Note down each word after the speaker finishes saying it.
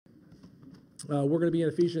We're going to be in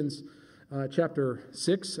Ephesians chapter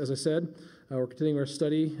 6, as I said. We're continuing our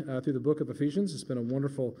study through the book of Ephesians. It's been a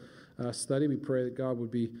wonderful study. We pray that God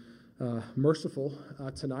would be merciful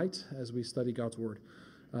tonight as we study God's Word.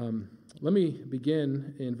 Let me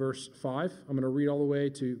begin in verse 5. I'm going to read all the way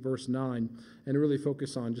to verse 9 and really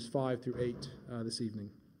focus on just 5 through 8 this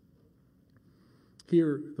evening.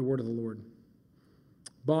 Hear the word of the Lord.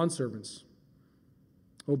 Bondservants,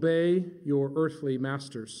 obey your earthly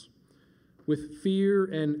masters with fear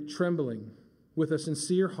and trembling, with a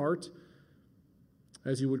sincere heart,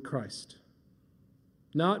 as you would Christ.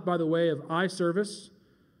 Not by the way of eye service,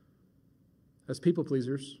 as people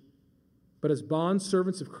pleasers, but as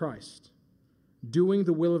bondservants of Christ, doing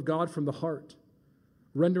the will of God from the heart,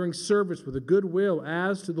 rendering service with a good will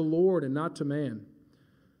as to the Lord and not to man,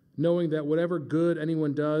 knowing that whatever good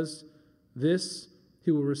anyone does, this he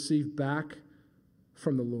will receive back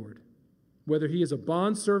from the Lord, whether he is a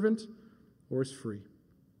bondservant or is free.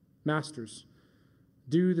 Masters,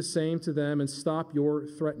 do the same to them and stop your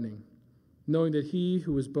threatening, knowing that he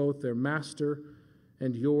who is both their master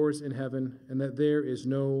and yours in heaven, and that there is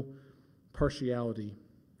no partiality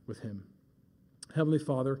with him. Heavenly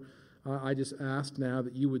Father, I just ask now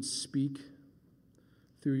that you would speak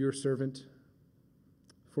through your servant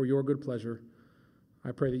for your good pleasure.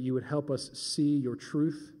 I pray that you would help us see your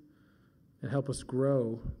truth and help us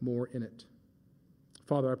grow more in it.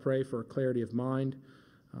 Father, I pray for a clarity of mind.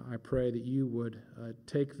 I pray that you would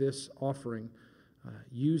take this offering,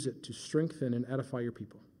 use it to strengthen and edify your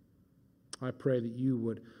people. I pray that you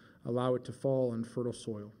would allow it to fall on fertile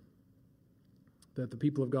soil, that the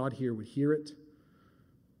people of God here would hear it,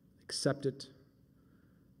 accept it,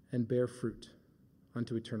 and bear fruit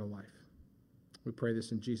unto eternal life. We pray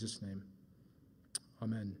this in Jesus' name.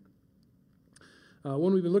 Amen.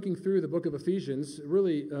 When we've been looking through the book of Ephesians,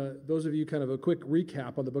 really, those of you kind of a quick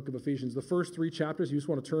recap on the book of Ephesians. The first 3 chapters, you just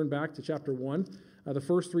want to turn back to chapter 1. The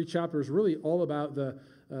first 3 chapters really all about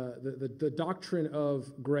the doctrine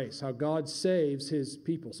of grace, how God saves his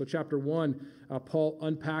people. So chapter 1, Paul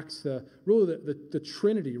unpacks the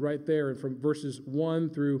Trinity right there, and from verses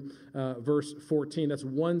 1 through verse 14. That's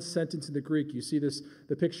one sentence in the Greek. You see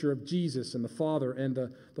the picture of Jesus and the Father and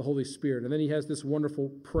the Holy Spirit. And then he has this wonderful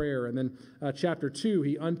prayer. And then chapter 2,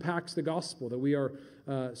 he unpacks the gospel, that we are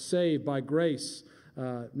saved by grace,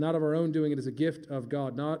 not of our own doing, it is a gift of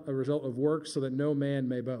God, not a result of works, so that no man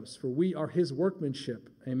may boast. For we are his workmanship,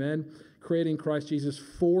 amen, creating Christ Jesus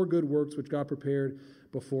for good works which God prepared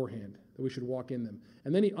beforehand, that we should walk in them.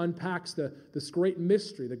 And then he unpacks this great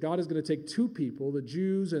mystery that God is going to take 2 people, the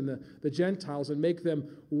Jews and the Gentiles, and make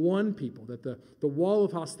them one people, that the wall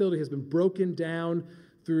of hostility has been broken down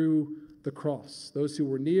through the cross. Those who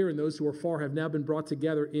were near and those who were far have now been brought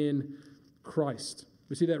together in Christ.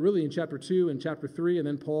 We see that really in chapter 2 and chapter 3, and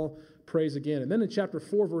then Paul prays again. And then in chapter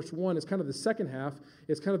 4, verse 1, is kind of the second half.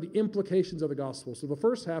 It's kind of the implications of the gospel. So the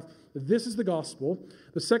first half, this is the gospel.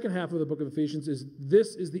 The second half of the book of Ephesians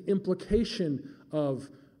this is the implication of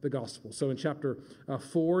the gospel. So in chapter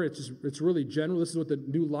 4, it's really general. This is what the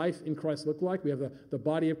new life in Christ look like. We have the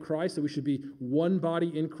body of Christ, that we should be one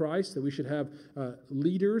body in Christ, that we should have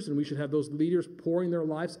leaders, and we should have those leaders pouring their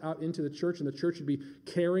lives out into the church, and the church should be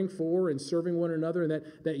caring for and serving one another, and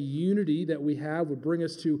that unity that we have would bring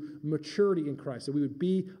us to maturity in Christ, that we would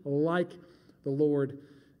be like the Lord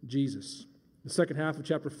Jesus. The second half of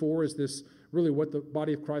chapter 4 is this really what the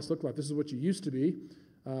body of Christ looked like. This is what you used to be.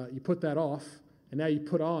 You put that off. And now you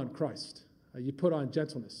put on Christ. You put on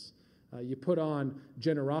gentleness. You put on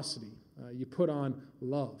generosity. You put on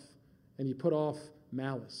love. And you put off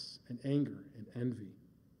malice and anger and envy.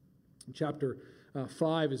 Chapter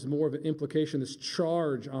 5 is more of an implication, this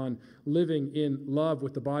charge on living in love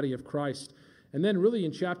with the body of Christ. And then really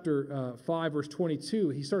in chapter 5, verse 22,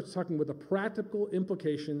 he starts talking about the practical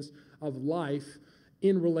implications of life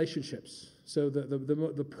in relationships. So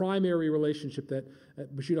the primary relationship that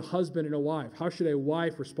between a husband and a wife. How should a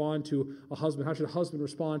wife respond to a husband? How should a husband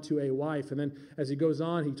respond to a wife? And then as he goes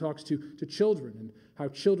on, he talks to children and how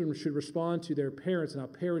children should respond to their parents and how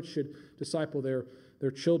parents should disciple their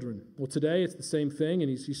children. Well, today it's the same thing, and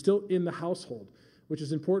he's still in the household, which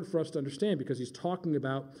is important for us to understand because he's talking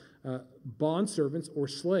about bondservants or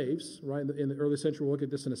slaves, right? In the early century, we'll look at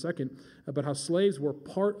this in a second, about how slaves were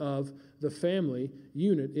part of the family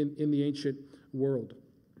unit in the ancient world.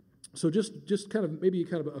 So just kind of maybe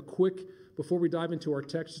kind of a quick, before we dive into our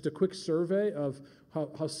text, just a quick survey of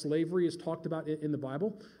how slavery is talked about in the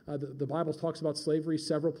Bible. The Bible talks about slavery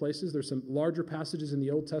several places. There's some larger passages in the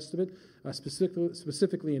Old Testament,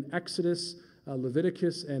 specifically in Exodus,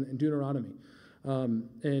 Leviticus, and Deuteronomy.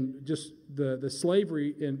 And just the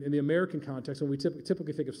slavery in the American context, when we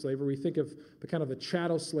typically think of slavery, we think of the kind of the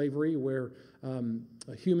chattel slavery where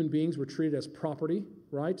human beings were treated as property,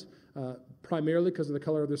 right? Primarily because of the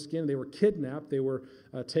color of their skin. They were kidnapped. They were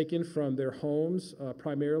taken from their homes,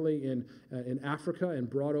 primarily in Africa, and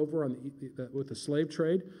brought over with the slave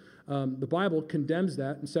trade. The Bible condemns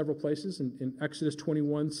that in several places. In Exodus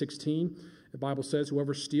 21:16, the Bible says,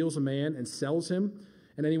 "Whoever steals a man and sells him,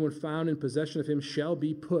 and anyone found in possession of him shall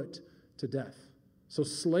be put to death." So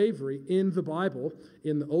slavery in the Bible,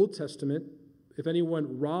 in the Old Testament, if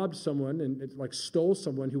anyone robbed someone and like stole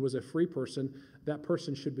someone who was a free person, that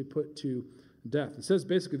person should be put to death. It says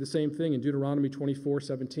basically the same thing in Deuteronomy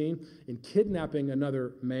 24:17. In kidnapping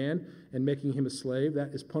another man and making him a slave,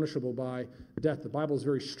 that is punishable by death. The Bible is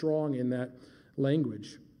very strong in that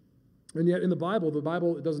language. And yet in the Bible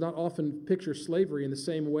does not often picture slavery in the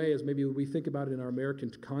same way as maybe we think about it in our American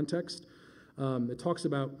context. It talks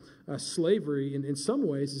about slavery in some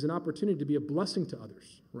ways as an opportunity to be a blessing to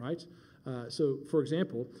others, right? So, for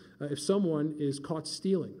example, if someone is caught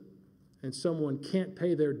stealing and someone can't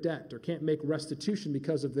pay their debt or can't make restitution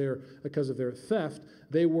because of their theft,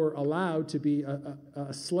 they were allowed to be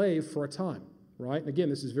a slave for a time, right? And again,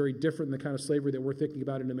 this is very different than the kind of slavery that we're thinking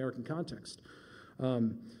about in an American context.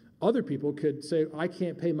 Other people could say, I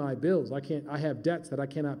can't pay my bills. I have debts that I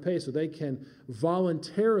cannot pay, so they can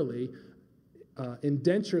voluntarily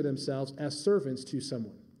indenture themselves as servants to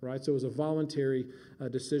someone, right? So it was a voluntary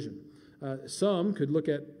decision. Some could look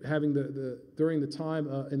at having during the time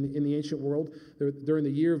in the ancient world, during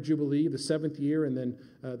the year of Jubilee, the 7th year, and then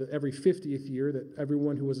every 50th year, that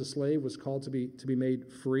everyone who was a slave was called to be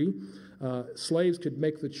made free. Slaves could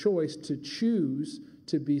make the choice to choose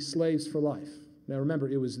to be slaves for life. Now remember,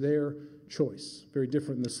 it was their choice, very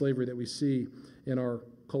different than the slavery that we see in our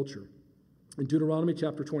culture. In Deuteronomy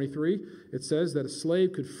chapter 23, it says that a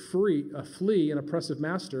slave could flee an oppressive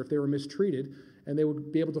master if they were mistreated, and they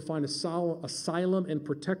would be able to find asylum and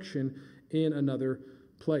protection in another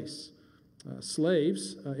place.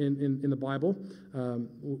 Slaves in the Bible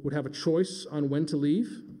would have a choice on when to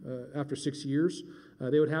leave after 6 years.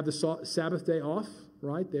 They would have the Sabbath day off,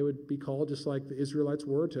 right? They would be called, just like the Israelites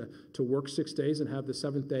were, to work 6 days and have the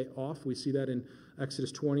 7th day off. We see that in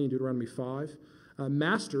Exodus 20 and Deuteronomy 5.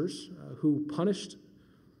 Masters who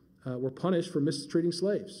were punished for mistreating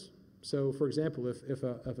slaves. So, for example, if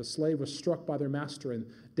a slave was struck by their master and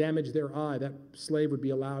damaged their eye, that slave would be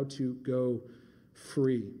allowed to go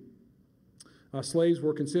free. Slaves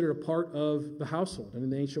were considered a part of the household, and in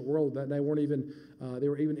the ancient world, that they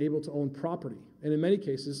were even able to own property, and in many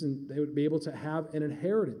cases, they would be able to have an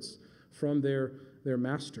inheritance from their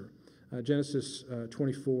master. Genesis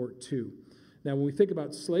 24:2. Now, when we think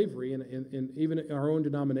about slavery, and even in our own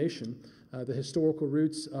denomination, the historical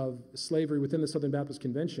roots of slavery within the Southern Baptist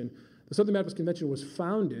Convention, the Southern Baptist Convention was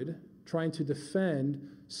founded trying to defend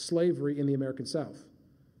slavery in the American South.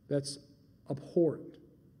 That's abhorrent.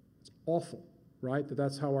 It's awful, right?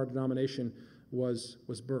 That's how our denomination was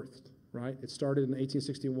birthed, right? It started in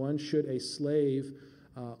 1861. Should a slave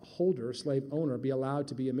owner be allowed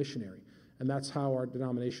to be a missionary? And that's how our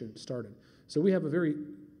denomination started. So we have a very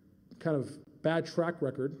kind of bad track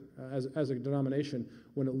record as a denomination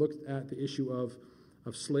when it looked at the issue of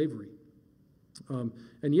slavery.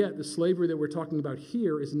 And yet, the slavery that we're talking about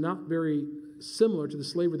here is not very similar to the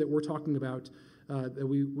slavery that we're talking about that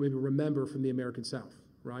we maybe remember from the American South,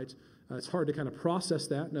 right? It's hard to kind of process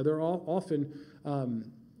that. Now,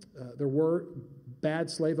 there were bad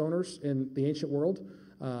slave owners in the ancient world.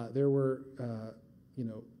 There were,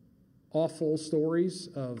 awful stories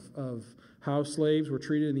of how slaves were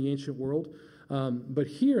treated in the ancient world. But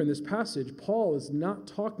here in this passage, Paul is not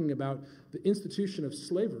talking about the institution of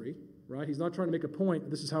slavery, right? He's not trying to make a point,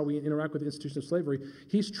 this is how we interact with the institution of slavery.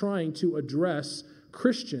 He's trying to address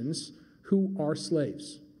Christians who are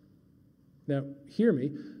slaves. Now, hear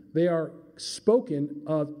me. They are spoken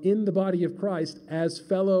of in the body of Christ as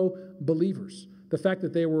fellow believers. The fact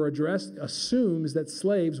that they were addressed assumes that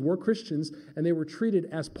slaves were Christians and they were treated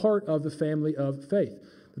as part of the family of faith.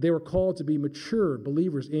 They were called to be mature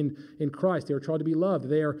believers in Christ. They were called to be loved.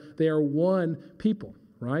 They are one people,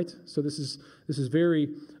 right? So this is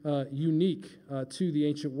very unique to the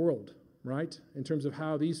ancient world, right? In terms of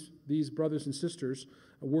how these brothers and sisters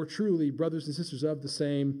were truly brothers and sisters of the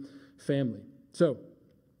same family. So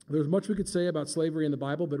there's much we could say about slavery in the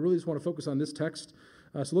Bible, but really just want to focus on this text.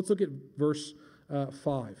 So let's look at verse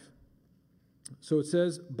 5. So it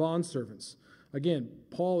says, bondservants. Again,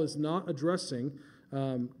 Paul is not addressing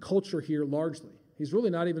culture here largely. He's really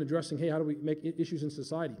not even addressing, hey, how do we make issues in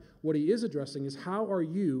society? What he is addressing is, how are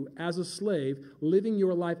you, as a slave, living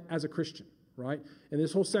your life as a Christian? right? And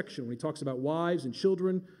this whole section, when he talks about wives and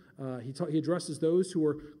children, he addresses those who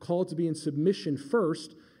are called to be in submission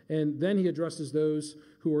first, and then he addresses those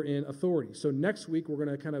who are in authority. So next week, we're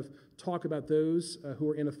going to kind of talk about those who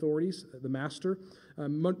are in authorities, the master.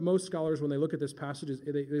 Most scholars, when they look at this passage,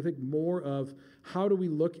 they think more of how do we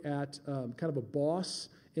look at kind of a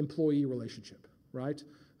boss-employee relationship, right?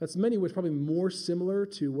 That's many ways probably more similar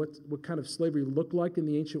to what kind of slavery looked like in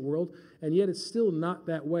the ancient world, and yet it's still not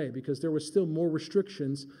that way because there was still more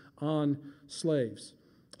restrictions on slaves.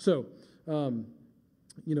 So,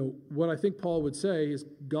 what I think Paul would say is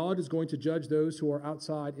God is going to judge those who are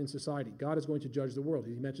outside in society. God is going to judge the world.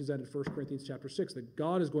 He mentions that in 1 Corinthians chapter 6, that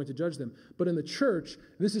God is going to judge them. But in the church,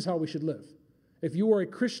 this is how we should live. If you are a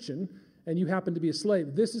Christian and you happen to be a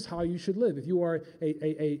slave, this is how you should live. If you are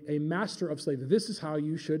a master of slave, this is how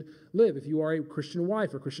you should live. If you are a Christian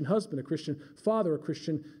wife, or Christian husband, a Christian father, a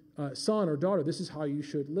Christian son or daughter, this is how you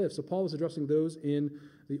should live. So Paul is addressing those in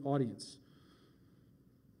the audience.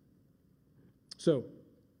 So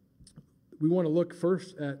we want to look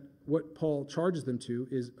first at what Paul charges them to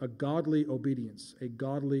is a godly obedience, a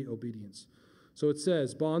godly obedience. So it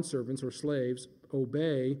says, bondservants or slaves,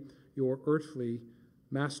 obey your earthly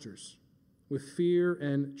masters with fear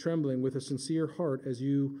and trembling, with a sincere heart as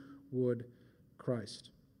you would Christ.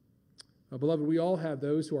 Beloved, we all have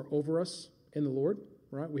those who are over us in the Lord,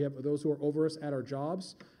 right? We have those who are over us at our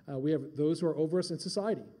jobs. We have those who are over us in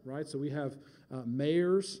society, right? So we have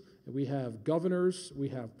mayors, we have governors, we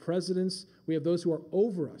have presidents, we have those who are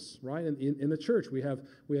over us, right? In the church, we have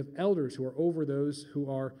elders who are over those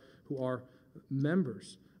who are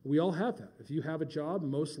members. We all have that. If you have a job,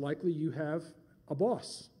 most likely you have a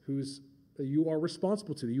boss who's you are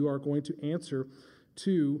responsible to. You are going to answer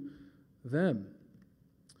to them.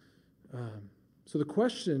 So the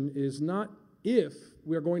question is not if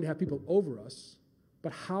we are going to have people over us,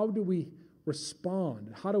 but how do we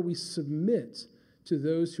respond? How do we submit to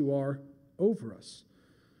those who are over us?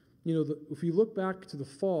 If you look back to the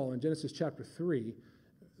fall in Genesis chapter 3,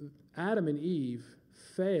 Adam and Eve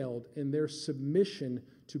failed in their submission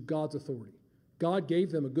to God's authority. God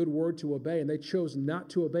gave them a good word to obey, and they chose not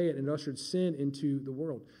to obey it and ushered sin into the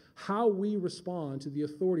world. How we respond to the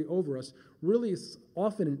authority over us really is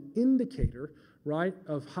often an indicator, right,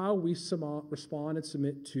 of how we respond and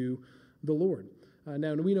submit to the Lord.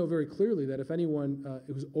 Now, we know very clearly that if anyone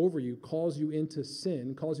who's over you calls you into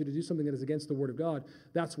sin, calls you to do something that is against the Word of God,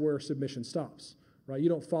 that's where submission stops, right? You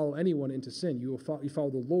don't follow anyone into sin. You follow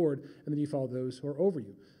the Lord, and then you follow those who are over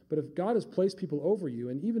you. But if God has placed people over you,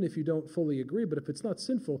 and even if you don't fully agree, but if it's not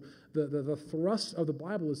sinful, the thrust of the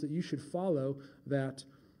Bible is that you should follow that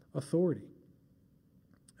authority.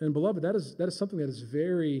 And beloved, that is something that is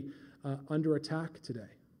very under attack today.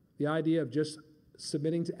 The idea of just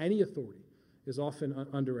submitting to any authority is often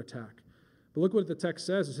under attack. But look what the text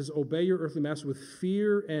says. It says, obey your earthly master with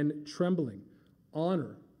fear and trembling.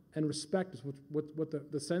 Honor and respect is what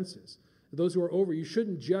the sense is. Those who are over, you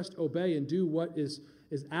shouldn't just obey and do what is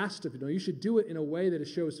asked of you. No, you should do it in a way that it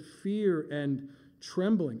shows fear and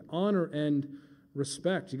trembling, honor and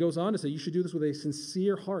respect. He goes on to say you should do this with a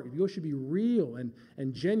sincere heart. You should be real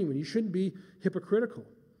and genuine. You shouldn't be hypocritical.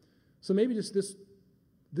 So maybe just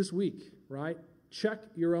this week, right, check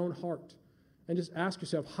your own heart and just ask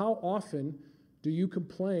yourself, how often do you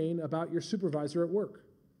complain about your supervisor at work?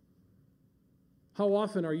 How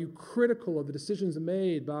often are you critical of the decisions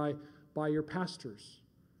made by your pastors?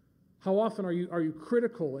 How often are you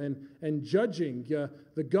critical and judging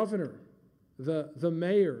the governor, the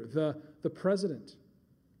mayor, the president?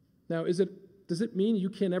 Now, does it mean you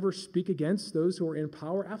can never speak against those who are in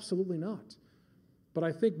power? Absolutely not. But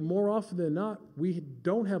I think more often than not, we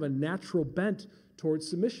don't have a natural bent towards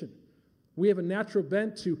submission. We have a natural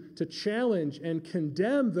bent to challenge and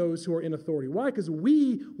condemn those who are in authority. Why? Because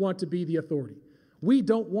we want to be the authority. We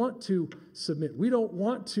don't want to submit. We don't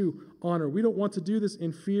want to honor. We don't want to do this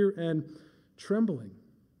in fear and trembling.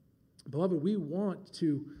 Beloved, we want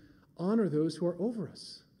to honor those who are over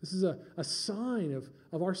us. This is a sign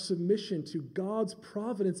of our submission to God's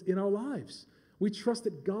providence in our lives. We trust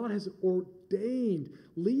that God has ordained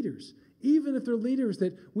leaders, even if they're leaders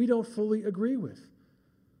that we don't fully agree with.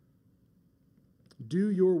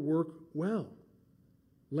 Do your work well.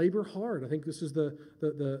 Labor hard. I think this is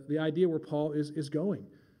the idea where Paul is going,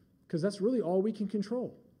 because that's really all we can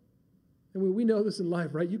control. And we know this in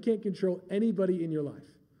life, right? You can't control anybody in your life.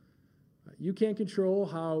 You can't control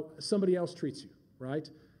how somebody else treats you, right?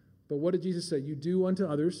 But what did Jesus say? You do unto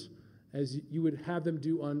others as you would have them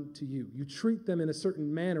do unto you. You treat them in a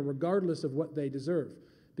certain manner regardless of what they deserve,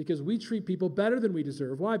 because we treat people better than we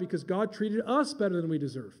deserve. Why? Because God treated us better than we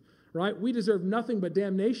deserve, right? We deserve nothing but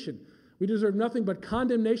damnation. We deserve nothing but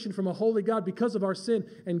condemnation from a holy God because of our sin.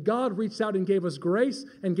 And God reached out and gave us grace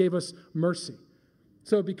and gave us mercy.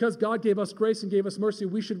 So because God gave us grace and gave us mercy,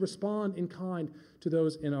 we should respond in kind to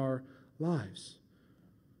those in our lives.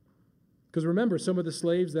 Because remember, some of the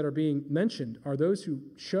slaves that are being mentioned are those who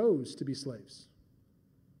chose to be slaves.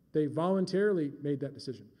 They voluntarily made that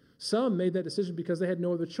decision. Some made that decision because they had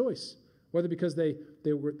no other choice, whether because they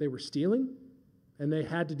were stealing and they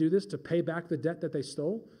had to do this to pay back the debt that they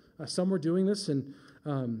stole. Some were doing this and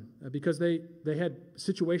because they had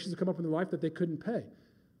situations that come up in their life that they couldn't pay.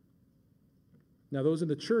 Now, those in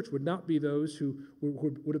the church would not be those who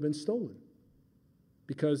would have been stolen,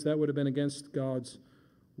 because that would have been against God's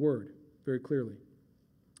word very clearly.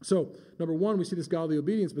 So, number one, we see this godly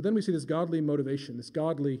obedience, but then we see this godly motivation,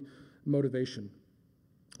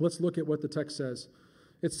 Let's look at what the text says.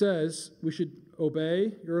 It says we should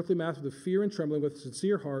obey your earthly master with fear and trembling, with a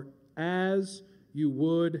sincere heart, as you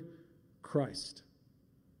would Christ.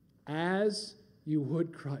 As you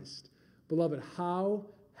would Christ. Beloved, how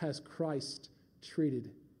has Christ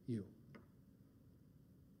treated you?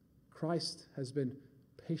 Christ has been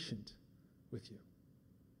patient with you.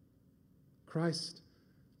 Christ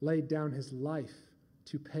laid down his life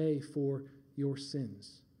to pay for your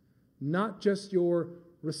sins. Not just your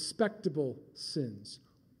respectable sins,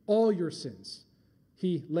 all your sins.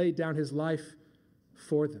 He laid down his life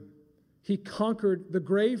for them. He conquered the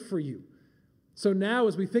grave for you. So now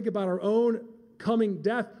as we think about our own coming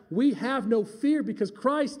death, we have no fear because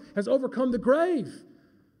Christ has overcome the grave.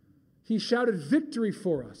 He shouted victory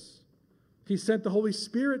for us. He sent the Holy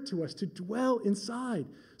Spirit to us to dwell inside.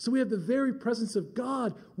 So we have the very presence of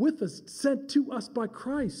God with us, sent to us by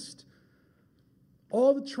Christ.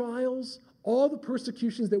 All the trials, all the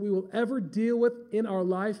persecutions that we will ever deal with in our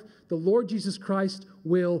life, the Lord Jesus Christ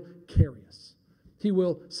will carry us. He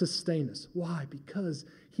will sustain us. Why? Because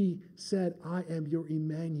he said, I am your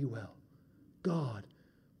Emmanuel, God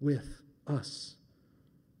with us.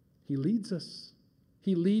 He leads us.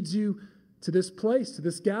 He leads you to this place, to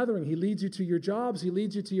this gathering. He leads you to your jobs. He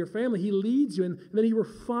leads you to your family. He leads you, and then he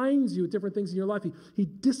refines you at different things in your life. He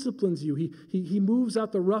disciplines you. He moves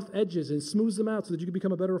out the rough edges and smooths them out so that you can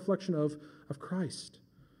become a better reflection of Christ.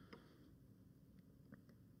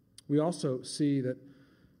 We also see that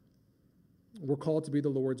we're called to be the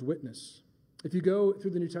Lord's witness. If you go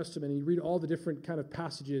through the New Testament and you read all the different kind of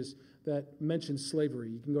passages that mention slavery,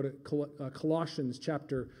 you can go to Colossians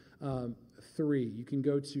chapter 3. You can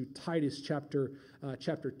go to Titus chapter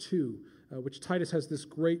 2, which Titus has this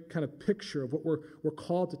great kind of picture of what we're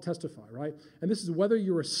called to testify, right? And this is whether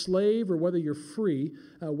you're a slave or whether you're free,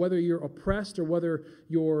 whether you're oppressed or whether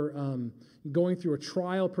you're going through a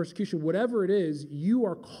trial, persecution, whatever it is, you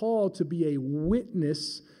are called to be a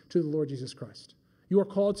witness to the Lord Jesus Christ. You are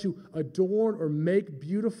called to adorn or make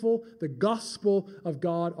beautiful the gospel of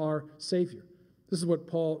God our Savior. This is what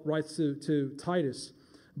Paul writes to Titus.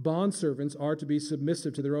 Bondservants are to be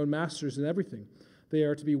submissive to their own masters in everything. They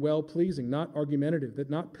are to be well-pleasing, not argumentative, that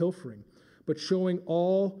not pilfering, but showing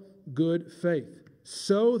all good faith,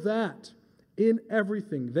 so that in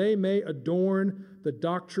everything they may adorn the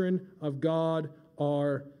doctrine of God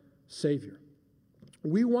our Savior.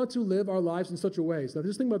 We want to live our lives in such a way. Now,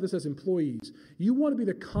 just think about this as employees. You want to be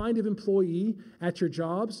the kind of employee at your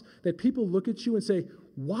jobs that people look at you and say,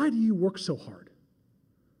 why do you work so hard?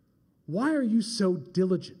 Why are you so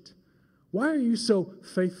diligent? Why are you so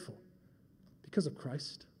faithful? Because of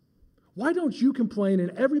Christ. Why don't you complain and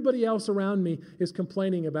everybody else around me is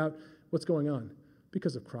complaining about what's going on?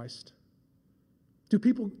 Because of Christ. Do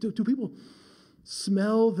people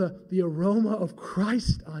smell the aroma of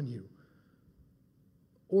Christ on you?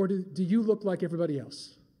 Or do you look like everybody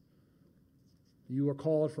else? You are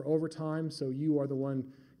called for overtime, so you are the one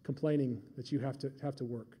complaining that you have to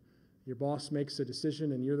work. Your boss makes a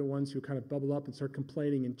decision, and you're the ones who kind of bubble up and start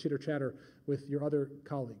complaining and chitter-chatter with your other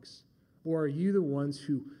colleagues. Or are you the ones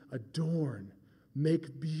who adorn,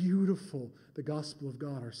 make beautiful the gospel of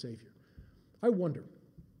God, our Savior? I wonder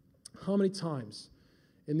how many times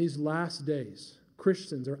in these last days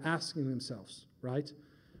Christians are asking themselves, right,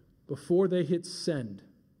 before they hit send,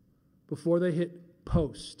 before they hit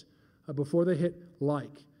post, before they hit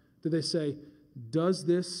like, do they say, does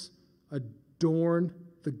this adorn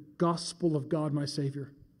the gospel of God, my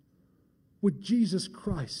Savior? Would Jesus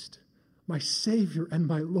Christ, my Savior and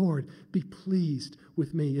my Lord, be pleased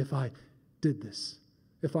with me if I did this,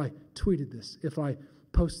 if I tweeted this, if I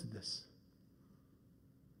posted this?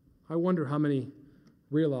 I wonder how many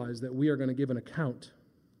realize that we are going to give an account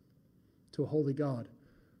to a holy God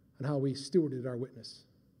and how we stewarded our witness.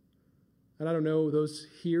 And I don't know those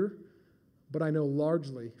here, but I know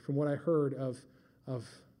largely from what I heard of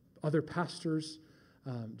other pastors,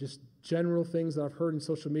 just general things that I've heard in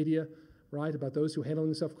social media, right, about those who handle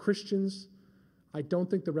themselves. Christians, I don't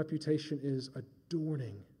think the reputation is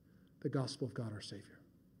adorning the gospel of God our Savior.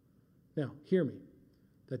 Now, hear me.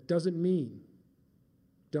 That doesn't mean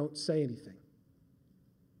don't say anything.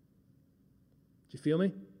 Do you feel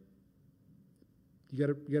me?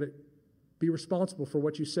 You gotta be responsible for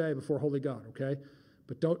what you say before holy God, okay?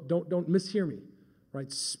 But don't mishear me,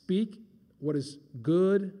 right? Speak what is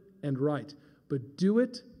good and right, but do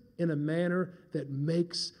it in a manner that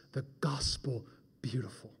makes the gospel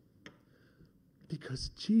beautiful. Because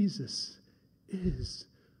Jesus is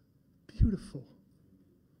beautiful.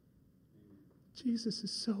 Jesus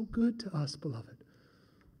is so good to us, beloved.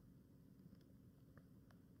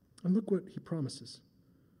 And look what he promises.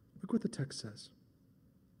 Look what the text says.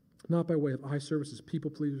 Not by way of eye service as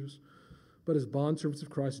people pleasers, but as bondservants of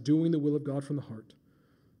Christ, doing the will of God from the heart,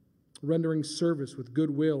 rendering service with good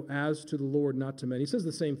will as to the Lord, not to men. He says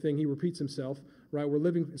the same thing. He repeats himself, right? We're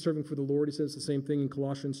living and serving for the Lord. He says the same thing in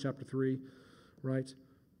Colossians chapter 3, right?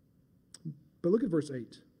 But look at verse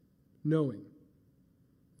 8. Knowing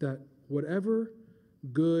that whatever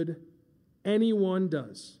good anyone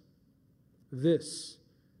does, this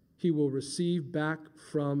he will receive back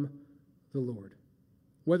from the Lord,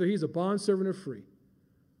 whether he's a bondservant or free.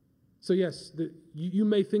 So yes, you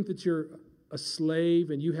may think that you're a slave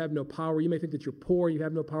and you have no power. You may think that you're poor, you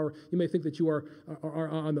have no power. You may think that you are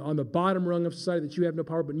on the bottom rung of society, that you have no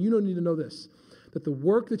power. But you don't need to know this, that the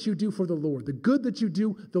work that you do for the Lord, the good that you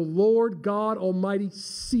do, the Lord God Almighty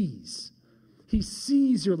sees. He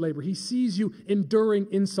sees your labor. He sees you enduring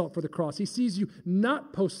insult for the cross. He sees you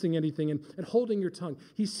not posting anything and holding your tongue.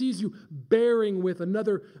 He sees you bearing with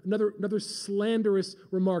another slanderous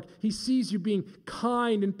remark. He sees you being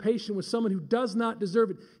kind and patient with someone who does not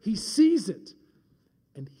deserve it. He sees it,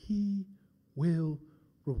 and he will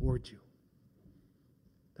reward you.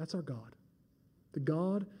 That's our God. The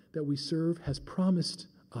God that we serve has promised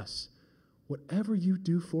us, whatever you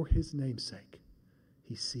do for his name's sake,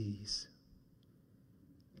 he sees.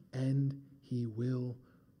 And he will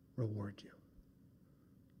reward you.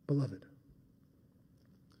 Beloved,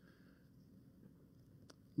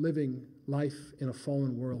 living life in a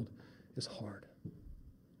fallen world is hard.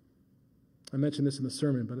 I mentioned this in the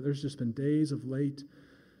sermon, but there's just been days of late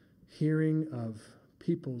hearing of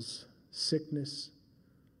people's sickness,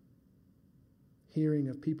 hearing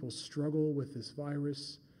of people's struggle with this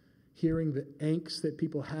virus, hearing the angst that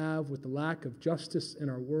people have with the lack of justice in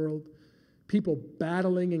our world, people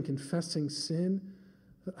battling and confessing sin.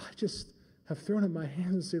 I just have thrown up my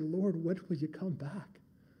hands and say, Lord, when will you come back?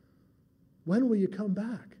 When will you come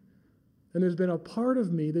back? And there's been a part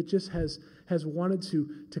of me that just has wanted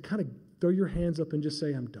to kind of throw your hands up and just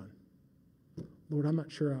say, I'm done. Lord, I'm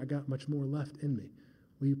not sure I got much more left in me.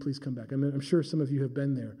 Will you please come back? I mean, I'm sure some of you have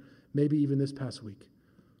been there, maybe even this past week.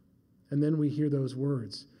 And then we hear those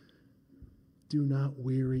words, do not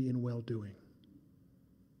weary in well-doing.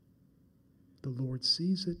 The Lord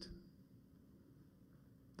sees it.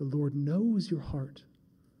 The Lord knows your heart.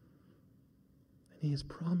 And he has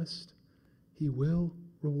promised he will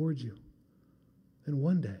reward you. And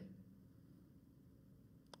one day,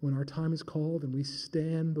 when our time is called and we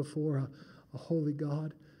stand before a holy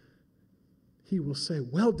God, he will say,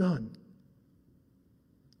 well done.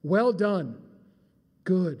 Well done,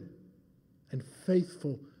 good and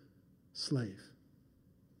faithful slave.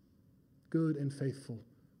 Good and faithful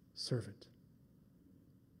servant.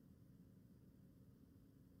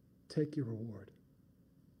 Take your reward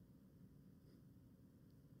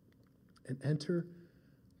and enter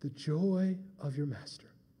the joy of your master.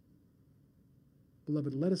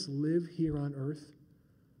 Beloved, let us live here on earth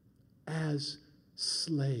as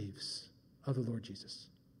slaves of the Lord Jesus.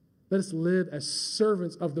 Let us live as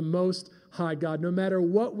servants of the Most High God. No matter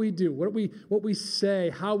what we do, what we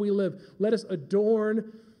say, how we live, let us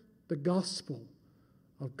adorn the gospel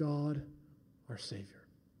of God, our Savior.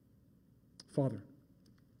 Father,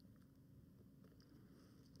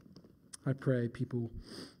 I pray people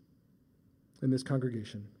in this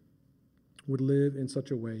congregation would live in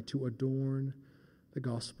such a way to adorn the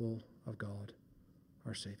gospel of God,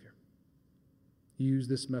 our Savior. Use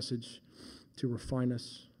this message to refine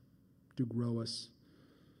us, to grow us,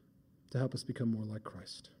 to help us become more like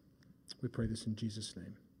Christ. We pray this in Jesus'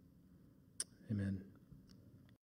 name. Amen.